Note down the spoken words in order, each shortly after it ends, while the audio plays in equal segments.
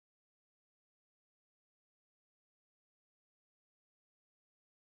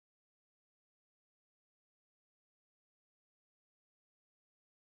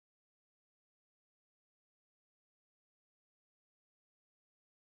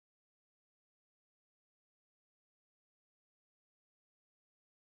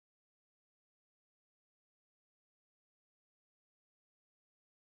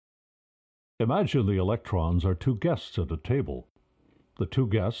Imagine the electrons are two guests at a table. The two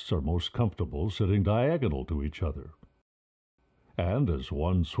guests are most comfortable sitting diagonal to each other. And as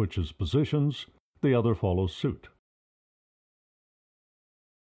one switches positions, the other follows suit.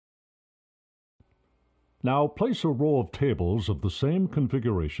 Now place a row of tables of the same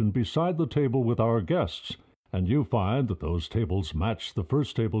configuration beside the table with our guests, and you find that those tables match the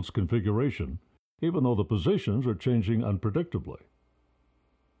first table's configuration, even though the positions are changing unpredictably.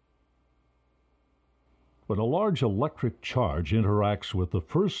 When a large electric charge interacts with the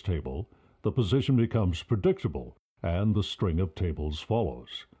first table, the position becomes predictable, and the string of tables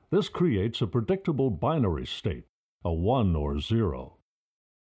follows. This creates a predictable binary state, a 1 or 0.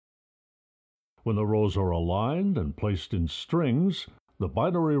 When the rows are aligned and placed in strings, the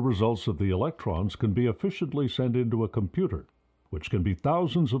binary results of the electrons can be efficiently sent into a computer, which can be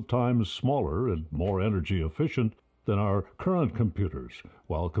thousands of times smaller and more energy efficient than our current computers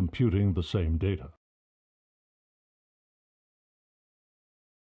while computing the same data.